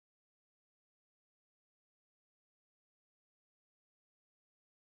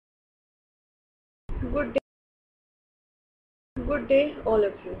Good day, all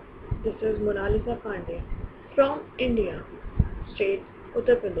of you. This is Monalisa Pandey from India, state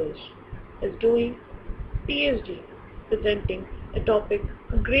Uttar Pradesh, is doing PhD, presenting the topic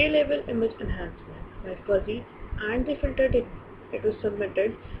Gray Level Image Enhancement by Fuzzy and the Filter Technique. It was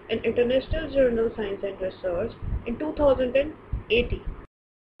submitted in International Journal Science and Research in 2018.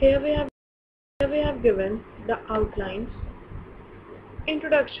 Here we have given the outlines.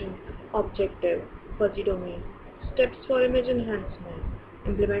 Introduction, Objective, Fuzzy Domain, Steps for Image Enhancement,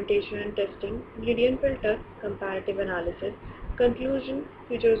 Implementation and Testing, Gradient Filter, Comparative Analysis, Conclusion,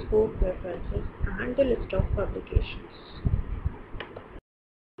 Future Scope, References, and the list of publications.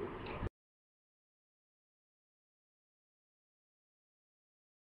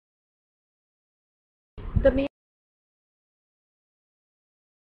 The main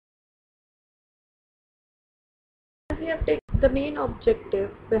The main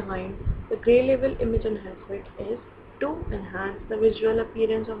objective behind the gray level image enhancement is to enhance the visual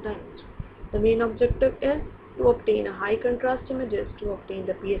appearance of the image. The main objective is to obtain a high contrast images, to obtain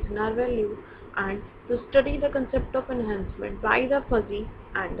the PSNR value, and to study the concept of enhancement by the fuzzy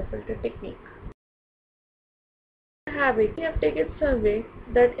and the filter technique. We have taken survey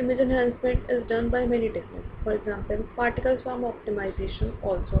that image enhancement is done by many techniques. For example, particle swarm optimization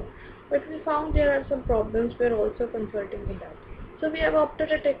also. But we found there are some problems we are also consulting with that. So we have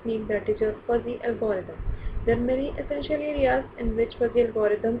opted a technique that is your fuzzy algorithm. There are many essential areas in which fuzzy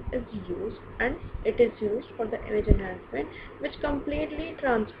algorithm is used, and it is used for the image enhancement, which completely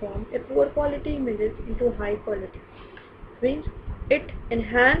transforms a poor quality images into high quality. Means it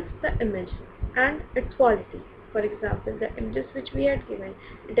enhances the image and its quality. For example, the images which we had given,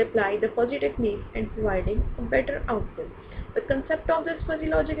 it applied the fuzzy technique and providing a better output. The concept of this fuzzy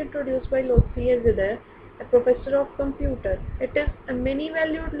logic introduced by Lotfi Zidar, a professor of computer. It is a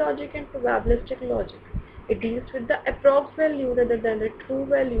many-valued logic and probabilistic logic. It deals with the approx value rather than the true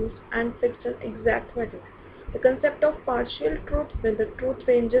values and fixed and exact values. The concept of partial truth, when the truth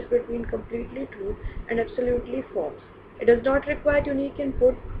ranges between completely true and absolutely false. It does not require unique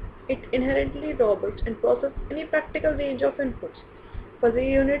input. It inherently robust and processes any practical range of inputs. Fuzzy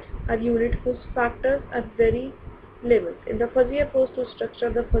units are units whose factors are very labels. In the fuzzy approach to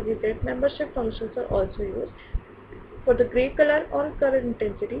structure the fuzzy set, membership functions are also used for the gray color or color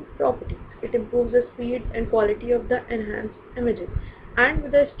intensity properties. It improves the speed and quality of the enhanced images, and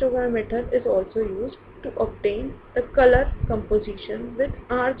with the histogram method is also used to obtain the color composition with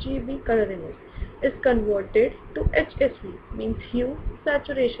RGB color image is converted to HSV, means hue,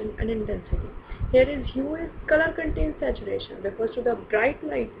 saturation and intensity. Here is hue is color content saturation, refers to the bright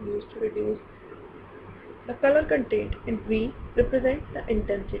light used to reduce the color content, and V represents the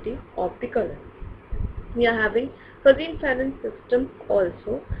intensity of the color. We are having fuzzy inference system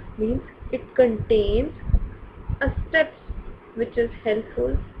also, means it contains a steps which is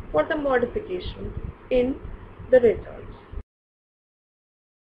helpful for the modification in the results.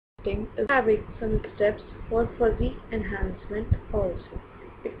 Having some steps for fuzzy enhancement also.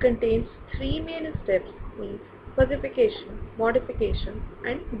 It contains three main steps, means fuzzification, modification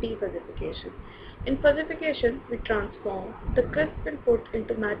and defuzzification. In fuzzification, we transform the crisp input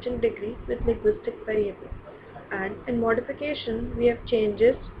into matching degree with linguistic variable, and in modification we have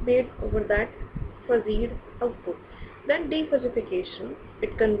changes made over that fuzzied output. Then defuzzification,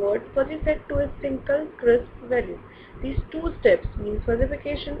 it converts fuzzy set to a single crisp value. These two steps, means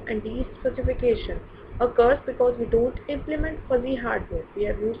fuzzification and defuzzification, occurs because we don't implement fuzzy hardware. We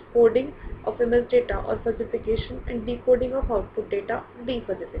have used coding of image data or fuzzification and decoding of output data,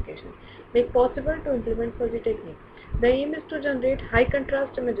 defuzzification, make possible to implement fuzzy technique. The aim is to generate high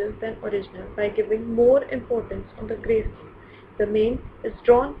contrast images than original by giving more importance on the grayscale. The main is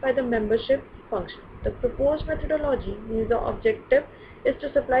drawn by the membership function. The proposed methodology, means the objective is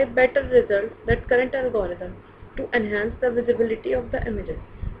to supply better results than current algorithm to enhance the visibility of the images.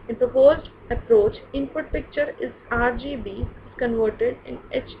 In proposed approach, input picture is RGB converted in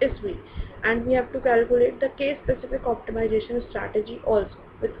HSV, and we have to calculate the case-specific optimization strategy also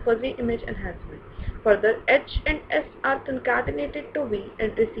with fuzzy image enhancement. Further, H and S are concatenated to V,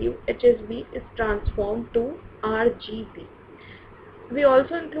 and receive HSV is transformed to RGB. We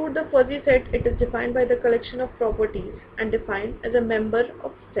also include the fuzzy set. It is defined by the collection of properties and defined as a member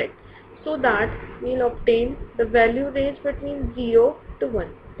of set, so that we will obtain the value range between 0 to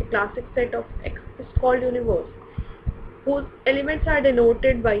 1. A classic set of X is called universe, whose elements are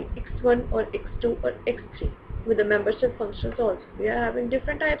denoted by x1 or x2 or x3. With the membership functions also, we are having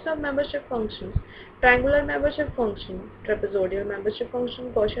different types of membership functions: triangular membership function, trapezoidal membership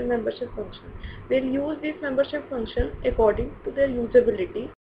function, Gaussian membership function. We will use these membership functions according to their usability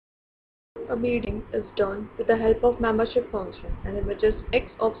A median is done with the help of membership function and images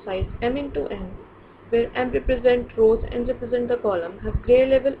x of size m into n, where m represent rows and represent the column, have gray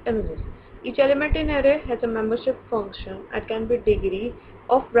level images. Each element in array has a membership function and can be degree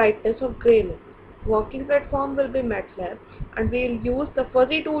of brightness of gray level. Working platform will be MATLAB, and we will use the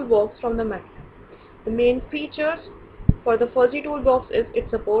fuzzy toolbox from the MATLAB. The main features for the fuzzy toolbox is it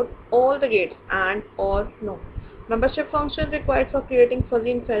supports all the gates and or no. Membership function required for creating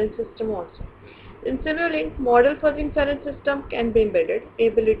fuzzy inference system also. In Simulink, model fuzzy inference system can be embedded,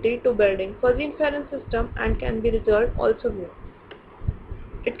 ability to building fuzzy inference system and can be result also viewed.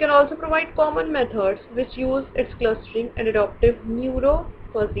 It can also provide common methods which use its clustering and adaptive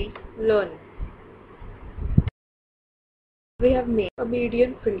neuro-fuzzy learning. We have made a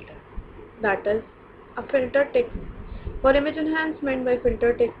median filter, that is a filter technique. For image enhancement by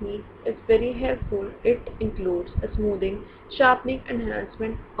filter technique is very helpful. It includes a smoothing, sharpening,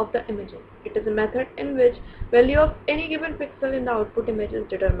 enhancement of the images. It is a method in which value of any given pixel in the output image is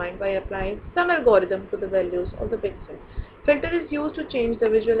determined by applying some algorithm to the values of the pixel. Filter is used to change the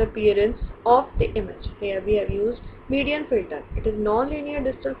visual appearance of the image. Here we have used median filter. It is non-linear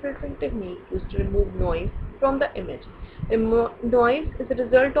digital filtering technique used to remove noise from the image. Noise is a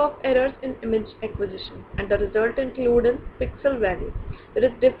result of errors in image acquisition, and the result includes pixel value. There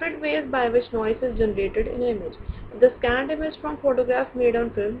is different ways by which noise is generated in an image. If the scanned image from photograph made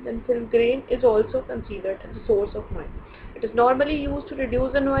on film, then film grain is also considered as a source of noise. It is normally used to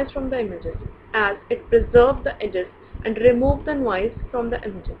reduce the noise from the images, as it preserves the edges and remove the noise from the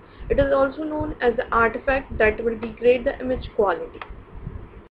images. It is also known as the artifact that will degrade the image quality.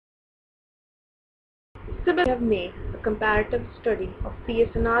 Similarly, we have made a comparative study of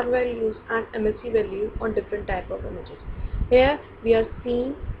PSNR values and MSE value on different types of images. Here we are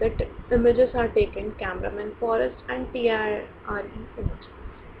seeing that images are taken cameraman forest and TRE image.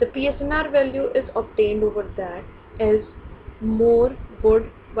 The PSNR value is obtained over that is more good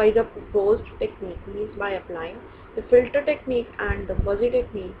by the proposed technique, means by applying the filter technique and the fuzzy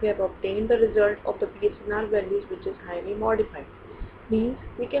technique. We have obtained the result of the PSNR values which is highly modified. Means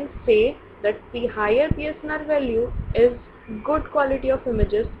we can say that the higher PSNR value is good quality of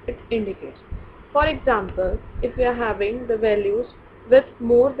images it indicates. For example, if we are having the values with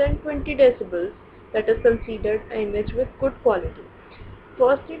more than 20 decibels, that is considered an image with good quality.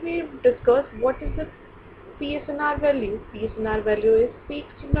 Firstly, we discuss what is the PSNR value. PSNR value is peak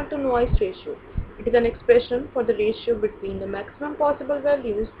signal to noise ratio. It is an expression for the ratio between the maximum possible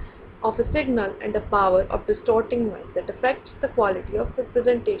values of a signal and the power of distorting noise that affects the quality of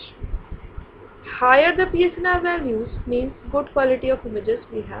representation. Higher the PSNR values means good quality of images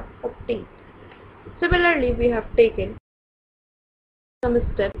we have obtained. Similarly, we have taken some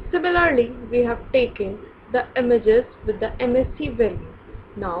steps. Similarly, we have taken the images with the MSE value.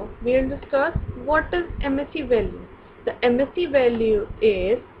 Now, we will discuss what is MSE value. The MSE value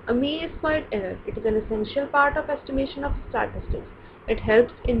is a mean squared error. It is an essential part of estimation of statistics. It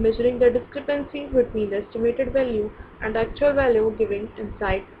helps in measuring the discrepancy between the estimated value and the actual value, giving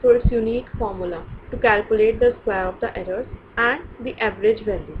insight through its unique formula to calculate the square of the errors and the average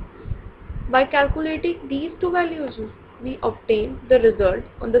value. By calculating these two values, we obtain the result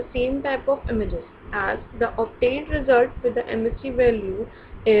on the same type of images, as the obtained result with the MSE value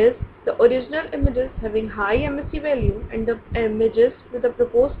is the original images having high MSE value, and the images with the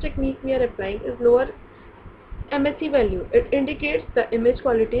proposed technique we are applying is lower MSE value. It indicates the image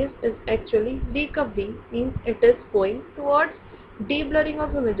quality is actually recovery, means it is going towards de-blurring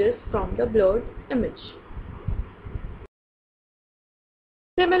of images from the blurred image.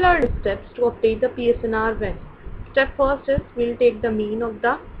 Similar steps to obtain the PSNR value. Step first is we will take the mean of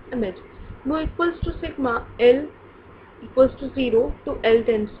the image. Mu equals to sigma L equals to 0 to L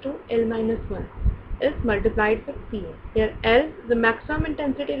tends to L minus 1 is multiplied with PL. Here L is the maximum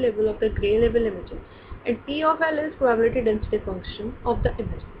intensity level of the gray level images and P of L is probability density function of the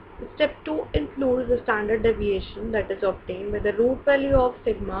image. Step 2 includes the standard deviation that is obtained by the root value of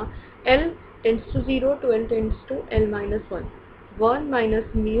sigma L tends to 0 to L tends to L minus 1. 1 minus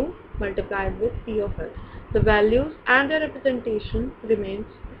mu multiplied with P of L. The values and their representation remains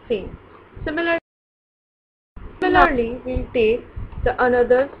the same. Similarly, we'll take the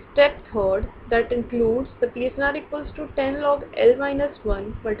another step third that includes the PSNR equals to 10 log L minus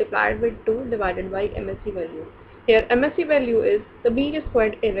 1 multiplied with 2 divided by MSE value. Here MSE value is the mean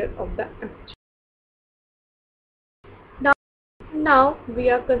squared error of the image. Now we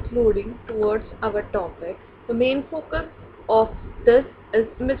are concluding towards our topic. The main focus of this is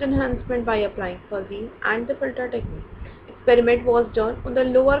image enhancement by applying fuzzy and the filter technique. Experiment was done on the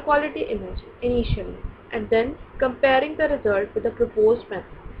lower quality image initially and then comparing the result with the proposed method.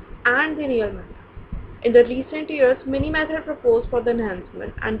 and the real method. In the recent years, many methods proposed for the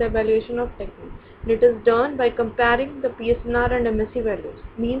enhancement and the evaluation of technique. It is done by comparing the PSNR and MSE values.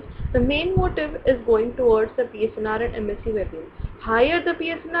 Means the main motive is going towards the PSNR and MSE values. Higher the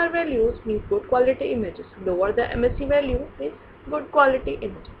PSNR values means good quality images. Lower the MSE value means good quality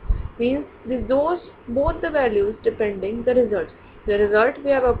images. Means those both the values depending the results. The result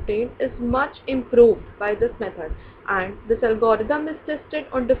we have obtained is much improved by this method, and this algorithm is tested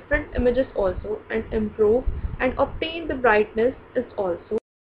on different images also and improved and obtain the brightness is also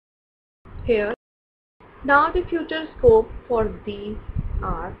here. Now the future scope for these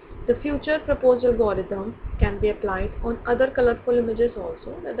are the future proposed algorithm can be applied on other colorful images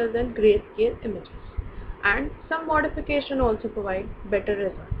also rather than grayscale images, and some modification also provide better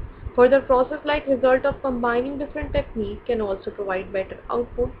results. Further process like result of combining different technique can also provide better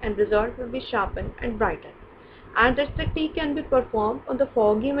output and result will be sharpened and brighter. And this technique can be performed on the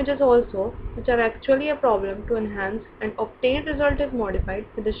foggy images also, which are actually a problem to enhance, and obtained result is modified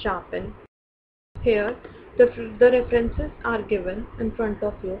with the sharpen. Here the references are given in front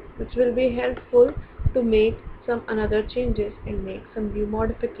of you, which will be helpful to make some another changes and make some new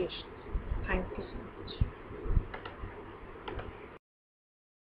modifications. Thank you so much.